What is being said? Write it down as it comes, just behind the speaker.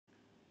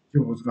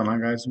Yo, what's going on,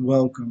 guys?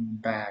 Welcome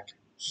back.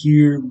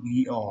 Here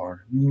we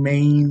are.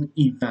 Main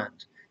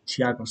event.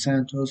 Thiago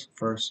Santos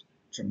versus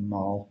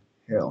Jamal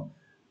Hill.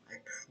 I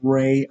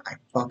pray, I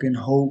fucking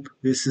hope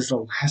this is the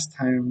last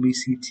time we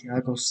see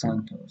Thiago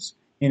Santos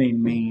in a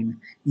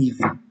main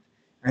event.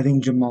 I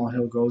think Jamal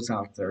Hill goes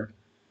out there,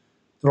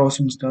 throws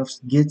some stuff,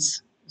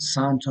 gets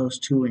Santos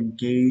to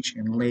engage,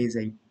 and lays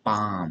a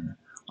bomb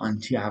on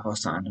Thiago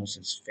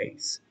Santos'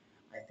 face.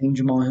 I think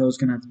Jamal Hill is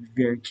going to have to be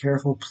very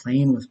careful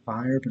playing with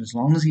fire, but as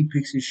long as he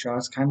picks his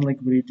shots, kind of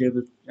like what he did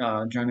with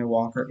Johnny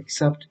Walker,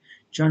 except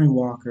Johnny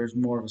Walker is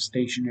more of a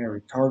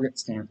stationary target,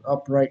 stands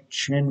upright,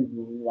 chin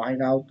right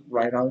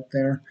out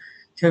there.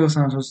 Thiago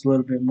Santos is a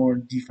little bit more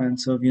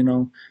defensive,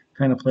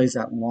 kind of plays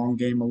that long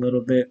game a little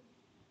bit.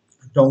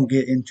 Don't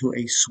get into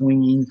a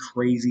swinging,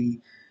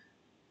 crazy,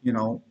 you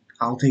know,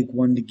 I'll take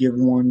one to give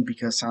one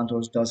because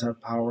Santos does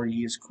have power.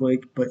 He is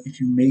quick, but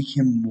if you make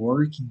him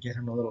work and get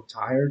him a little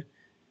tired,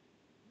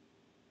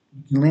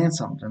 you can land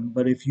something.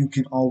 But if you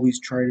can always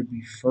try to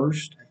be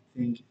first, I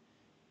think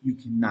you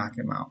can knock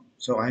him out.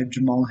 So I have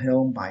Jamal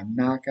Hill by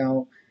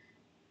knockout.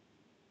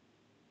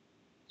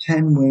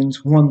 10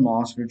 wins, 1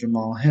 loss for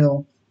Jamal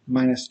Hill.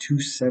 Minus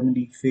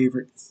 270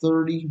 favorite,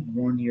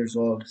 31 years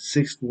old,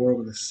 6'4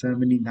 with a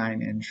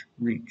 79-inch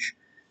reach.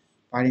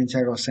 Fighting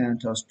Thiago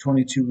Santos,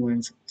 22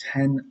 wins,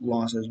 10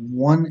 losses,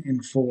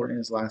 1-4 in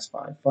his last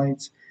 5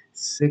 fights,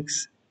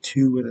 6'2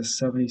 with a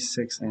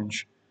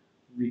 76-inch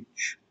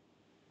reach.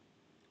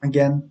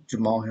 Again,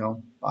 Jamal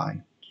Hill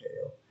by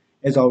KO.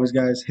 As always,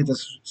 guys, hit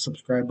the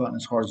subscribe button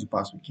as hard as you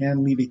possibly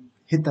can.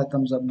 Hit that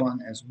thumbs up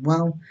button as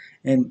well,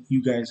 and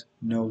you guys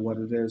know what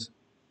it is.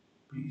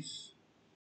 Peace.